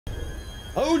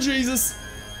Oh, Jesus.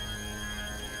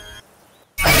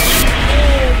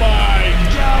 Oh,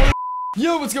 my God.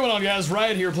 Yo, what's going on, guys?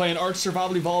 Riot here playing Ark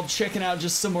Survival Evolved, checking out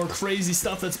just some more crazy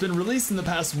stuff that's been released in the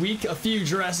past week. A few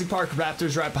Jurassic Park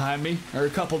raptors right behind me. Or a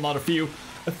couple, not a few.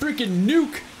 A freaking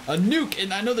nuke. A nuke.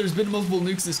 And I know there's been multiple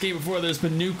nukes in this game before. There's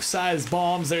been nuke-sized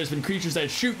bombs. There's been creatures that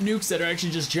shoot nukes that are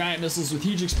actually just giant missiles with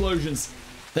huge explosions.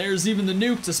 There's even the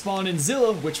nuke to spawn in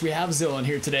Zilla, which we have Zilla in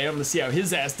here today. I'm going to see how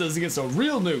his ass does against a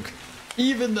real nuke.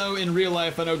 Even though in real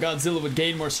life I know Godzilla would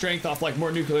gain more strength off like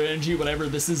more nuclear energy, whatever,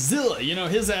 this is Zilla. You know,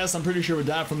 his ass I'm pretty sure would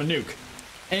die from a nuke.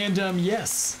 And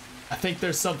yes, I think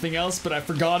there's something else, but I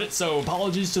forgot it, so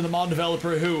apologies to the mod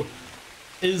developer who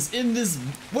is in this,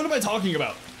 what am I talking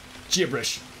about?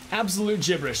 Gibberish. Absolute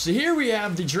gibberish. So here we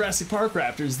have the Jurassic Park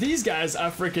raptors. These guys, I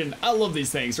love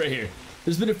these things right here.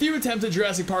 There's been a few attempted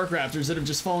Jurassic Park raptors that have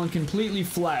just fallen completely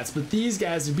flat, but these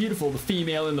guys are beautiful, the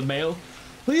female and the male.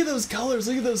 Look at those colors,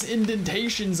 look at those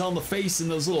indentations on the face and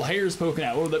those little hairs poking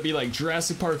out. What would that be, like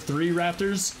Jurassic Park 3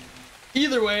 raptors?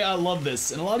 Either way, I love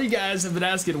this. And a lot of you guys have been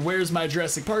asking, where's my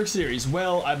Jurassic Park series?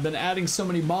 Well, I've been adding so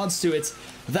many mods to it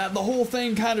that the whole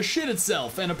thing kind of shit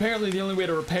itself. And apparently the only way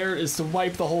to repair it is to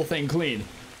wipe the whole thing clean.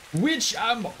 Which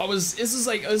this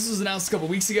was announced a couple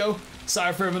weeks ago.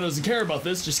 Sorry for everyone who doesn't care about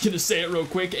this, just gonna say it real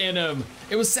quick. And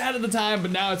it was sad at the time,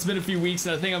 but now it's been a few weeks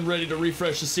and I think I'm ready to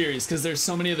refresh the series because there's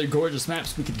so many other gorgeous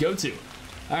maps we could go to.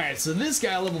 Alright, so this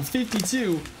guy, level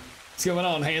 52, what's going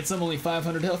on, handsome? Only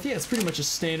 500 health. Yeah, it's pretty much a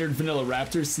standard vanilla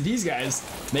raptor. See, these guys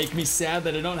make me sad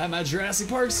that I don't have my Jurassic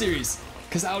Park series,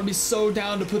 because I would be so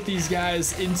down to put these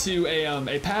guys into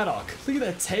a paddock. Look at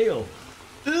that tail.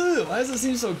 Ugh, why does it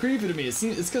seem so creepy to me? It's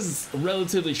because it's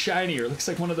relatively shiny, or it looks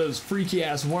like one of those freaky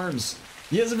ass worms.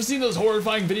 You guys ever seen those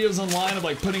horrifying videos online of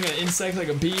like putting an insect like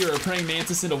a bee or a praying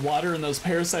mantis into water and those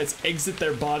parasites exit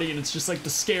their body and it's just like the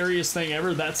scariest thing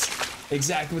ever? That's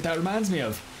exactly what that reminds me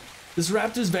of. This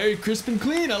raptor's very crisp and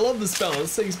clean. I love this fella.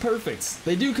 This thing's perfect.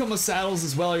 They do come with saddles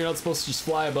as well. You're not supposed to just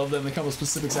fly above them. They come with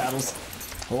specific saddles.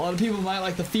 A lot of people might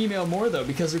like the female more though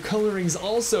because her coloring is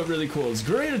also really cool. It's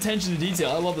great attention to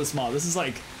detail. I love this mod. This is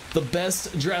like the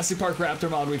best Jurassic Park Raptor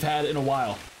mod we've had in a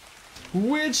while.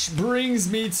 Which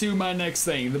brings me to my next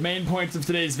thing, the main point of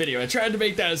today's video. I tried to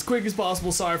make that as quick as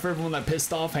possible. Sorry for everyone that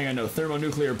pissed off. Hang on, no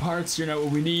thermonuclear parts. You're not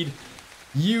what we need.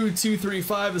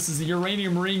 U-235, this is the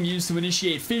uranium ring used to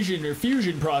initiate fission or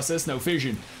fusion process, no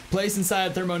fission. Place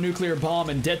inside thermonuclear bomb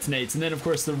and detonates, and then of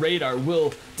course the radar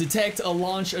will detect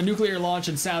a nuclear launch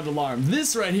and sound alarm.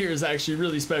 This right here is actually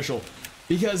really special,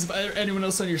 because if anyone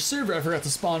else on your server, I forgot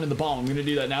to spawn in the bomb, I'm gonna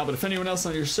do that now, but if anyone else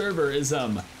on your server is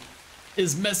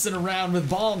messing around with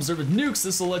bombs or with nukes,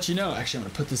 this will let you know. Actually, I'm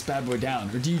gonna put this bad boy down,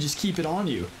 or do you just keep it on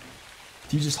you?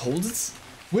 Do you just hold it?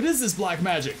 What is this black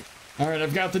magic? Alright,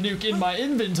 I've got the nuke in my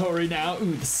inventory now.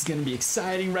 Ooh, this is gonna be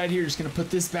exciting right here. Just gonna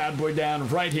put this bad boy down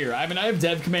right here. I mean, I have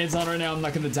dev commands on right now. I'm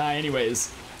not gonna die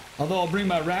anyways. Although I'll bring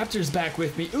my raptors back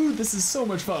with me. Ooh, this is so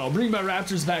much fun. I'll bring my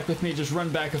raptors back with me, just run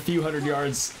back a few hundred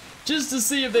yards just to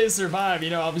see if they survive. You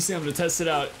know, obviously I'm gonna test it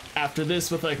out after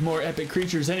this with like more epic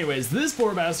creatures anyways. This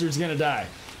poor bastard's gonna die.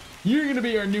 You're gonna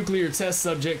be our nuclear test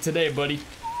subject today, buddy.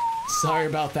 Sorry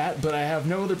about that, but I have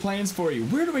no other plans for you.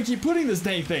 Where do I keep putting this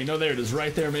dang thing? No, there it is,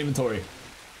 right there in my inventory.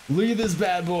 Look at this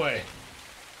bad boy.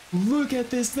 Look at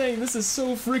this thing. This is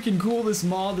so freaking cool, this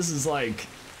mod. This is like,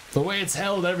 the way it's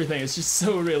held, everything. It's just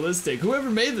so realistic. Whoever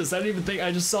made this, I didn't even think,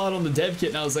 I just saw it on the dev kit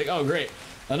and I was like, oh great.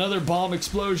 Another bomb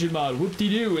explosion mod,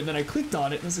 whoop-de-doo. And then I clicked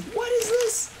on it and I was like, what is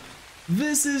this?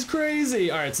 This is crazy.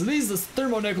 Alright, so these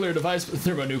thermonuclear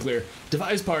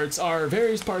device parts are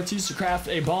various parts used to craft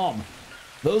a bomb.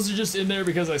 Those are just in there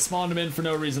because I spawned them in for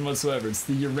no reason whatsoever. It's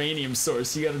the uranium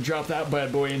source. You gotta drop that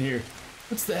bad boy in here.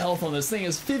 What's the health on this thing?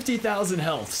 It's 50,000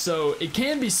 health. So it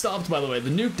can be stopped, by the way.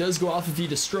 The nuke does go off if you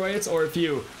destroy it or if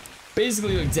you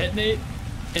basically like detonate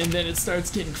and then it starts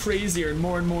getting crazier and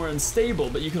more unstable.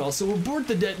 But you can also abort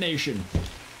the detonation.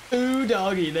 Ooh,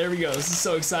 doggy. There we go. This is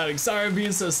so exciting. Sorry I'm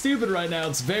being so stupid right now.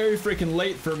 It's very freaking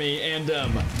late for me and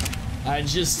I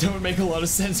just don't make a lot of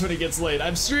sense when it gets late.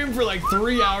 I've streamed for like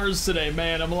 3 hours today,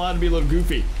 man. I'm allowed to be a little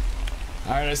goofy.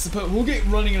 Alright, I suppose we'll get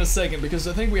running in a second because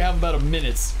I think we have about a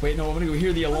minute. Wait, no, I'm gonna go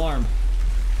hear the alarm.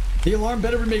 The alarm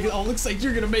better make it. Oh, looks like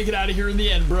you're gonna make it out of here in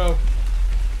the end, bro.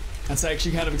 That's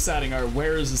actually kind of exciting. Alright,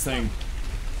 where is this thing?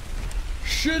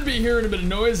 Should be hearing a bit of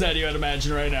noise out of you, I'd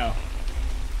imagine, right now.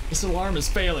 This alarm is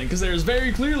failing because there's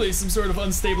very clearly some sort of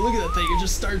unstable. Look at that thing. It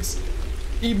just starts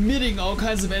emitting all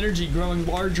kinds of energy, growing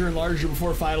larger and larger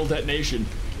before final detonation.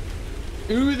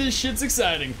 Ooh, this shit's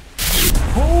exciting.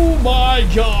 Oh my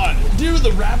god! Dude, the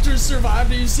raptors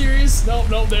survived, are you serious? Nope,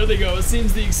 nope, there they go. It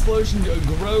seems the explosion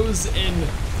grows in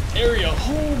area.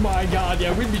 Oh my god,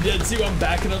 yeah, we'd be dead too. I'm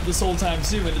backing up this whole time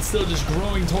too, and it's still just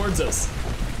growing towards us.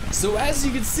 So as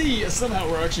you can see, somehow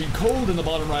we're actually cold in the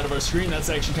bottom right of our screen. That's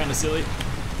actually kind of silly.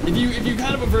 If you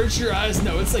kind of avert your eyes,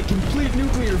 no, it's like complete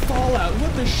nuclear fallout.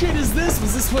 What the shit is this?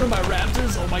 Was this one of my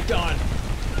raptors? Oh my god.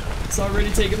 It's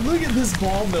already taken. Look at this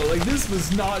bomb though. Like, this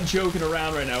was not joking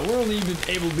around right now. We're only even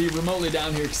able to be remotely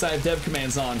down here because I have dev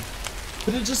commands on.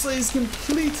 But it just lays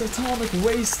complete atomic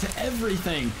waste to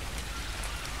everything.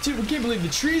 Dude, I can't believe the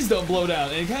trees don't blow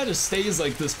down. And it kind of stays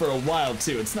like this for a while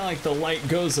too. It's not like the light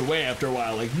goes away after a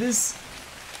while. Like this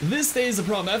stays a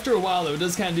problem. After a while though, it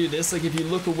does kind of do this. Like if you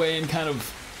look away and kind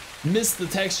of miss the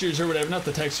textures or whatever. Not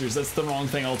the textures, that's the wrong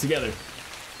thing altogether.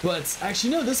 But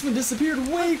actually no, this one disappeared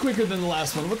way quicker than the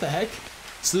last one. What the heck?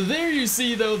 So there you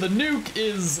see though, the nuke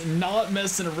is not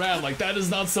messing around. Like, that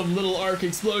is not some little arc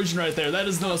explosion right there. That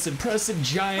is the most impressive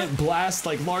giant blast,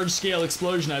 like large scale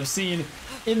explosion I've seen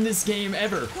in this game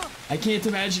ever. I can't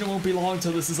imagine it won't be long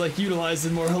till this is like utilized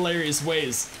in more hilarious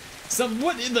ways.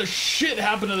 What in the shit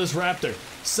happened to this raptor?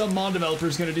 Some mod developer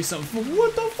is gonna do something.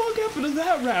 What the fuck happened to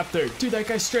that raptor? Dude, that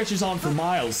guy stretches on for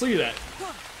miles. Look at that.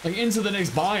 Like into the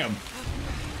next biome.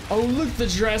 Oh, look, the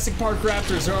Jurassic Park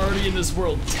raptors are already in this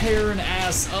world, tearing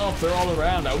ass up. They're all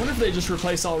around. I wonder if they just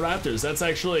replace all raptors. That's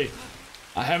actually,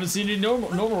 I haven't seen any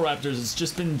normal raptors. It's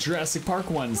just been Jurassic Park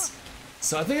ones.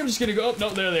 So I think I'm just gonna go, oh,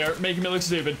 no, there they are, making me look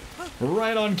stupid.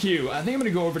 Right on cue. I think I'm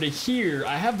gonna go over to here.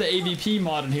 I have the AVP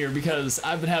mod in here because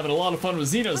I've been having a lot of fun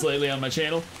with Xenos lately on my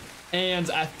channel.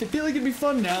 And I feel like it'd be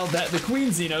fun now that the Queen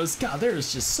Xenos, God,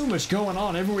 there's just so much going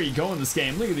on everywhere you go in this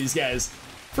game. Look at these guys.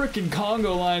 Frickin'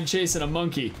 Congo lion chasing a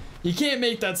monkey. You can't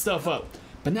make that stuff up.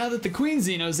 But now that the Queen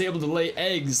Xeno is able to lay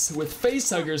eggs with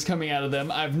facehuggers coming out of them,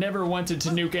 I've never wanted to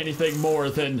nuke anything more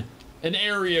than an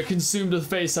area consumed with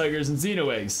facehuggers and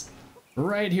Xeno eggs.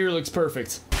 Right here looks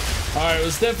perfect. Alright, it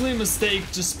was definitely a mistake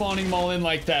just spawning them all in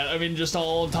like that. I mean, just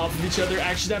all on top of each other.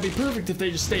 Actually, that'd be perfect if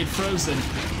they just stayed frozen.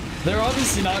 They're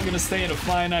obviously not going to stay in a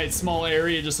finite small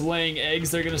area just laying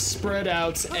eggs. They're going to spread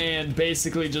out and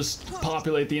basically just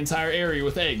populate the entire area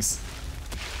with eggs.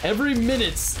 Every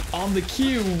minute on the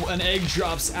queue, an egg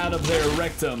drops out of their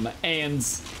rectum, and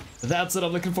that's what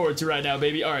I'm looking forward to right now,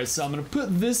 baby. Alright, so I'm going to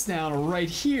put this down right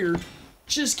here.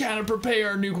 Just kind of prepare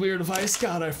our nuclear device.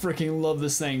 God, I freaking love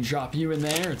this thing. Drop you in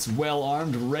there. It's well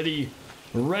armed, ready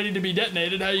to be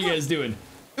detonated. How you guys doing?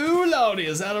 Ooh, lordy,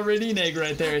 is that already an egg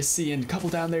right there? I see, and a couple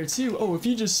down there too. Oh, if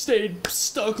you just stayed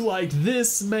stuck like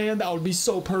this, man, that would be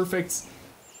so perfect.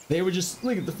 They would just,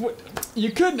 look at the, you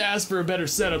couldn't ask for a better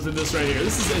setup than this right here.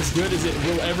 This is as good as it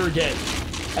will ever get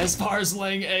as far as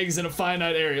laying eggs in a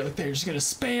finite area. Look, they're just gonna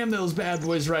spam those bad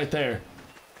boys right there.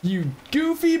 You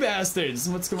goofy bastards.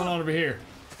 What's going on over here?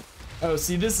 Oh,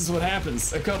 see, this is what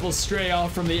happens. A couple stray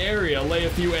off from the area, lay a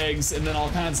few eggs, and then all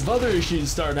kinds of other issues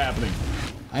start happening.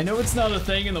 I know it's not a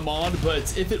thing in the mod,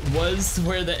 but if it was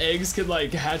where the eggs could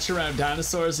like hatch around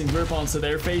dinosaurs and grip onto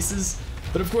their faces,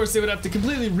 but of course they would have to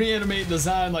completely reanimate and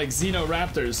design like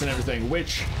Xenoraptors and everything,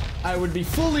 which I would be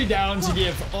fully down to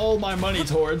give all my money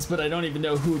towards, but I don't even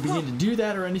know who would begin to do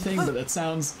that or anything, but that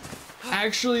sounds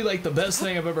actually like the best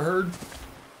thing I've ever heard.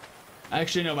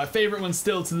 Actually, no, my favorite one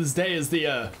still to this day is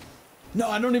the, no,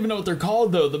 I don't even know what they're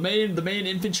called though, the main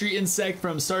infantry insect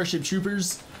from Starship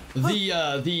Troopers.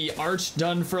 The art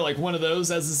done for like one of those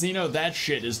as a Xeno, that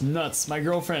shit is nuts. My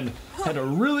girlfriend had to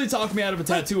really talk me out of a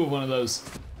tattoo of one of those.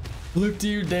 Look,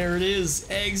 dude, there it is.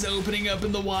 Eggs opening up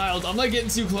in the wild. I'm not getting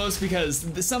too close because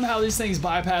somehow these things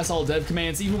bypass all dev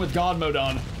commands, even with God mode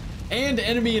on. And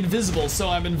enemy invisible, so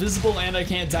I'm invisible and I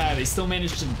can't die. They still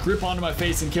managed to grip onto my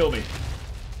face and kill me.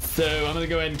 So I'm gonna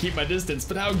go ahead and keep my distance.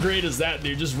 But how great is that,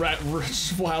 dude? Just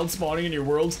wild spawning in your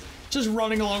worlds. Just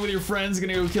running along with your friends,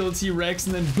 gonna go kill a T-Rex,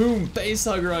 and then boom, face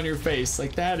hugger on your face.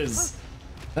 Like, that is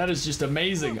just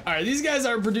amazing. Alright, these guys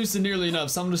aren't producing nearly enough,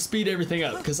 so I'm gonna speed everything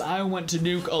up, because I want to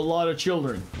nuke a lot of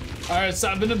children. Alright, so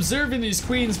I've been observing these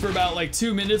queens for about like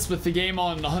 2 minutes with the game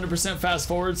on 100% fast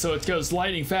forward, so it goes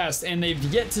lightning fast, and they've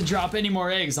yet to drop any more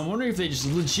eggs. I'm wondering if they just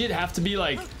legit have to be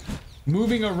like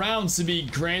moving around to be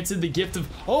granted the gift of,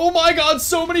 oh my god,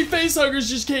 so many facehuggers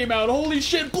just came out. Holy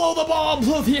shit, blow the bomb,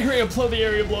 blow the area, blow the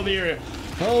area, blow the area.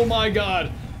 Oh my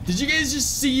god. Did you guys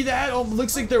just see that? Oh,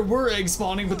 looks like there were eggs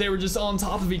spawning, but they were just on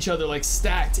top of each other, like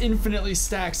stacked, infinitely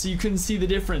stacked, so you couldn't see the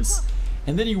difference.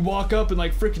 And then you walk up and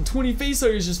like freaking 20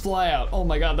 facehuggers just fly out. Oh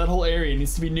my god, that whole area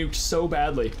needs to be nuked so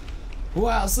badly.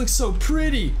 Wow, this looks so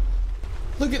pretty.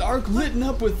 Look at Ark lit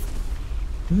up with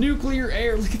nuclear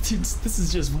air. Look at, dude, this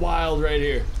is just wild right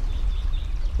here.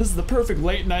 This is the perfect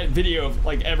late night video of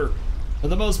like ever. Or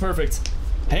the most perfect.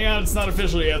 Hang on, it's not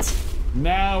official yet.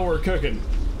 Now we're cooking.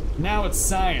 Now it's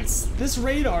science. This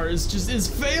radar is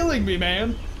failing me,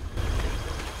 man.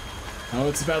 Oh,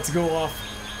 it's about to go off.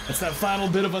 That's that final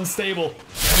bit of unstable.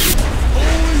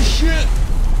 Holy shit!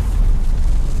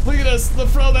 Look at us, the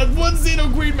front, that one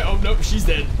Xeno Queen. Oh, nope, she's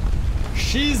dead.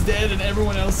 She's dead, and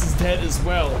everyone else is dead as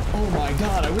well. Oh my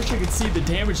god, I wish I could see the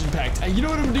damage impact. You know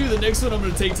what I'm gonna do? The next one I'm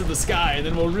gonna take to the sky, and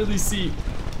then we'll really see.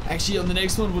 Actually, on the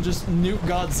next one, we'll just nuke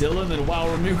Godzilla, and then while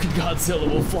we're nuking Godzilla,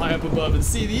 we'll fly up above and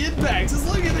see the impact. Just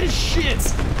look at this shit!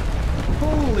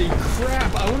 Holy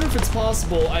crap! I wonder if it's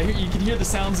possible. You can hear the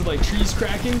sounds of like trees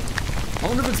cracking. I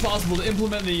wonder if it's possible to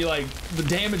implement the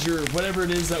damage or whatever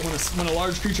it is that when a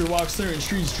large creature walks through and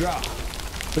trees drop,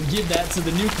 but give that to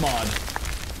the nuke mod,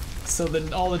 so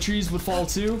then all the trees would fall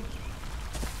too.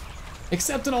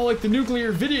 Except in all like the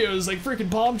nuclear videos, like freaking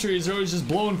palm trees are always just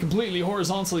blowing completely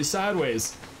horizontally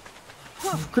sideways.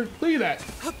 Look at that!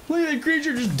 Look at that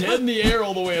creature just dead in the air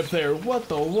all the way up there. What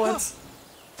the what?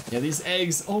 Yeah, these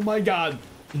eggs. Oh my god!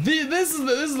 This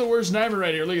is the worst nightmare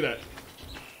right here. Look at that.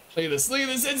 Look at this. Look at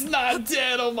this. It's not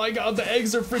dead. Oh my god, the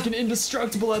eggs are freaking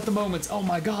indestructible at the moment. Oh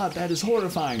my god, that is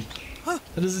horrifying.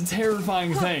 That is a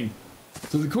terrifying thing.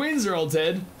 So the queens are all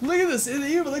dead. Look at this.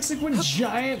 It looks like one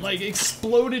giant, like,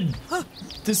 exploded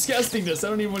disgustingness. I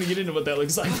don't even want to get into what that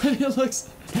looks like, but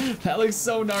that looks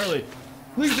so gnarly.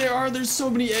 Look, there's so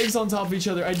many eggs on top of each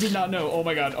other. I did not know. Oh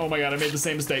my god, I made the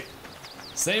same mistake.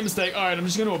 Same mistake. Alright, I'm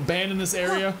just going to abandon this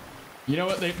area. You know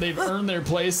what? They've earned their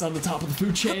place on the top of the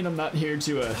food chain. I'm not here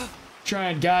to try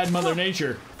and guide Mother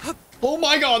Nature. Oh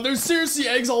my god, there's seriously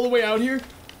eggs all the way out here?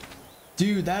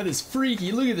 Dude, that is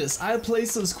freaky. Look at this. I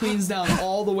placed those queens down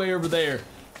all the way over there.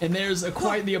 And there's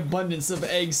quite the abundance of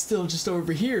eggs still just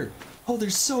over here. Oh,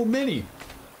 there's so many.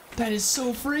 That is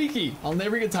so freaky. I'll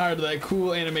never get tired of that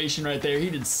cool animation right there.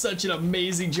 He did such an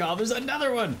amazing job. There's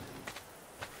another one.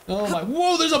 Oh my.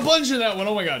 Whoa, there's a bunch in that one.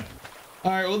 Oh my god.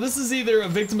 Alright, well this is either a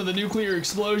victim of the nuclear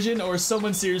explosion or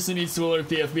someone seriously needs to alert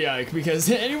the FBI, because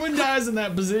anyone dies in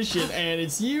that position and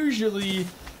it's usually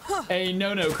a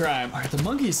no-no crime. Alright, the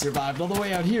monkeys survived all the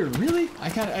way out here. Really? I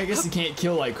guess you can't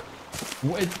kill like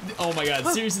what? Oh my god,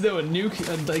 seriously though, a nuke,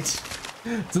 like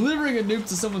delivering a nuke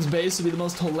to someone's base would be the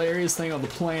most hilarious thing on the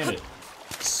planet.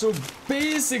 So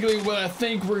basically what I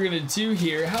think we're gonna do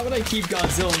here, how would I keep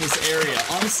Godzilla in this area?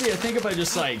 Honestly, I think if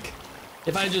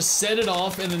I just set it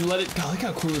off and then let it, god, look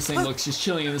how cool this thing looks just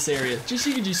chilling in this area. You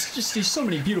can just do so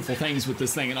many beautiful things with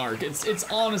this thing in Ark. It's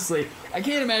honestly, I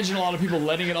can't imagine a lot of people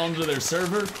letting it onto their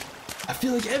server. I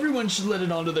feel like everyone should let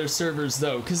it onto their servers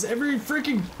though, because every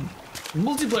freaking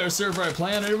multiplayer server I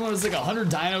play on, everyone has like 100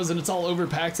 dinos and it's all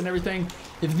overpacked and everything.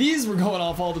 If these were going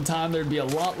off all the time, there'd be a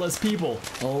lot less people,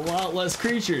 a lot less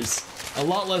creatures, a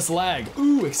lot less lag.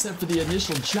 Ooh, except for the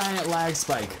initial giant lag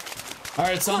spike.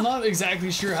 Alright, so I'm not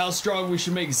exactly sure how strong we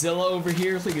should make Zilla over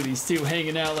here. Look at these two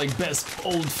hanging out like best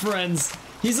old friends.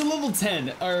 He's a level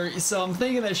 10, so I'm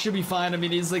thinking that should be fine. I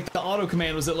mean, he's like, the auto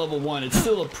command was at level 1. It's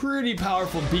still a pretty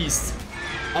powerful beast.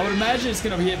 I would imagine it's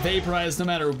gonna get vaporized no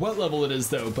matter what level it is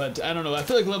though, but I don't know. I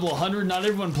feel like level 100, not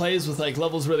everyone plays with like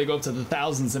levels where they go up to the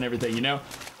thousands and everything, you know?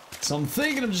 So I'm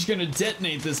thinking I'm just gonna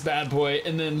detonate this bad boy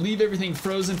and then leave everything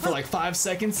frozen for like 5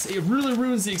 seconds. It really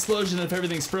ruins the explosion if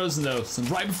everything's frozen though, so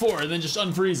right before, and then just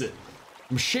unfreeze it.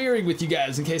 I'm sharing with you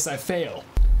guys in case I fail.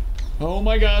 Oh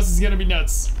my gosh, this is gonna be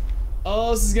nuts.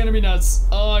 Oh, this is gonna be nuts.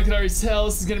 Oh, I can already tell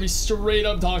this is gonna be straight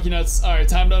up donkey nuts. Alright,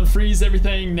 time to unfreeze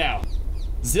everything now.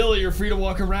 Zilla, you're free to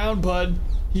walk around, bud.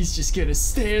 He's just gonna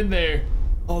stand there.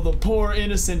 Oh, the poor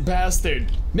innocent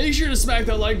bastard. Make sure to smack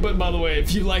that like button, by the way,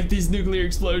 if you like these nuclear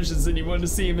explosions and you want to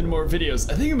see him in more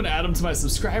videos. I think I'm gonna add him to my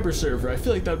subscriber server. I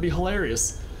feel like that would be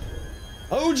hilarious.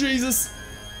 Oh, Jesus.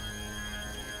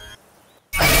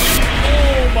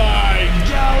 Oh my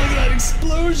god, look at that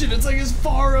explosion. It's like as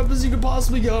far up as you could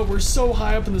possibly go. We're so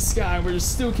high up in the sky. We're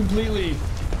just still completely...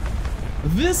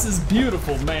 This is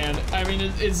beautiful, man. I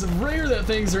mean, it's rare that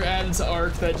things are added to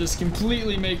Ark that just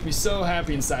completely make me so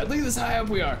happy inside. Look at this high up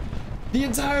we are. The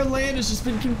entire land has just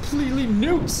been completely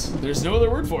nukes. There's no other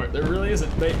word for it. There really isn't.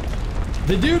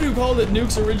 The dude who called it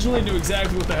nukes originally knew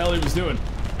exactly what the hell he was doing.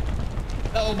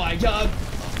 Oh my god.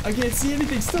 I can't see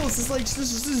anything still. This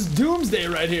is Doomsday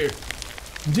right here.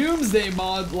 Doomsday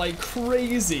mod like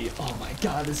crazy. Oh my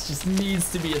god, this just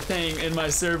needs to be a thing in my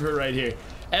server right here.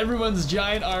 Everyone's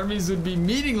giant armies would be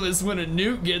meaningless when a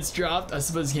nuke gets dropped. I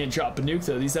suppose you can't drop a nuke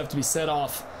though. These have to be set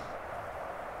off.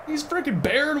 These freaking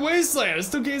barren wasteland. I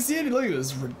still can't see any. Look at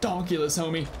this. Redonkulous,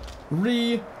 homie.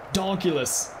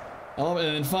 Redonkulous. Oh, and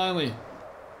then finally,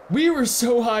 we were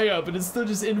so high up and it's still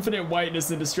just infinite whiteness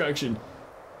and destruction.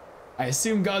 I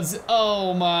assume God's...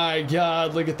 Oh my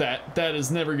god, look at that. That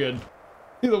is never good.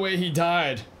 Look at the way he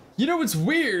died. You know what's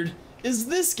weird is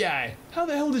this guy. How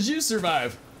the hell did you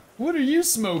survive? What are you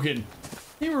smoking?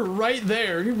 You were right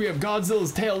there. Here we have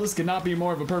Godzilla's tail. This could not be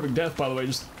more of a perfect death, by the way.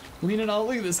 Just leaning on.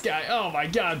 Look at this guy. Oh my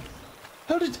god.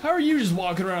 How are you just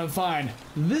walking around fine?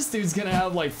 This dude's gonna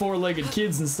have like 4-legged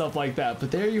kids and stuff like that.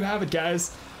 But there you have it,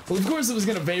 guys. Well, of course it was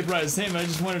gonna vaporize him. I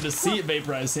just wanted to see it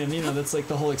vaporize him. You know, that's like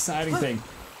the whole exciting thing.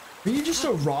 Are you just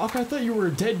a rock? I thought you were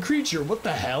a dead creature. What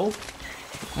the hell?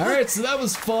 Alright, so that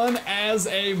was fun as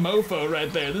a mofo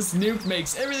right there. This nuke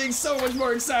makes everything so much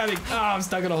more exciting. Ah, I'm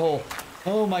stuck in a hole.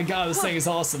 Oh my god, this thing is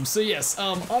awesome. So yes,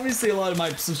 obviously a lot of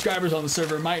my subscribers on the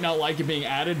server might not like it being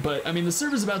added, but I mean, the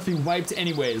server's about to be wiped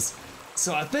anyways.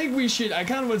 So I think we should, I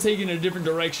kind of want to take it in a different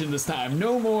direction this time.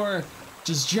 No more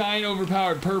just giant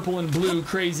overpowered purple and blue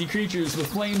crazy creatures with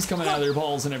flames coming out of their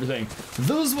balls and everything.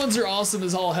 Those ones are awesome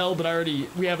as all hell, but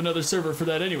we have another server for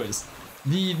that anyways.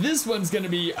 This one's gonna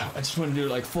be, I just want to do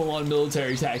like full-on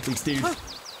military tactics, dude.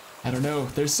 I don't know,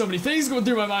 there's so many things going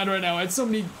through my mind right now. I had so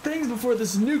many things before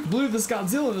this nuke blew this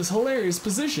Godzilla in this hilarious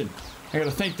position. I gotta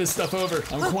think this stuff over.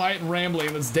 I'm quiet and rambling,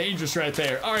 and that's dangerous right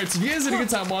there. Alright, so if you guys had a good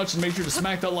time watching, make sure to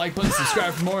smack that like button,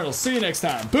 subscribe for more, and I'll see you next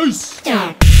time. Peace!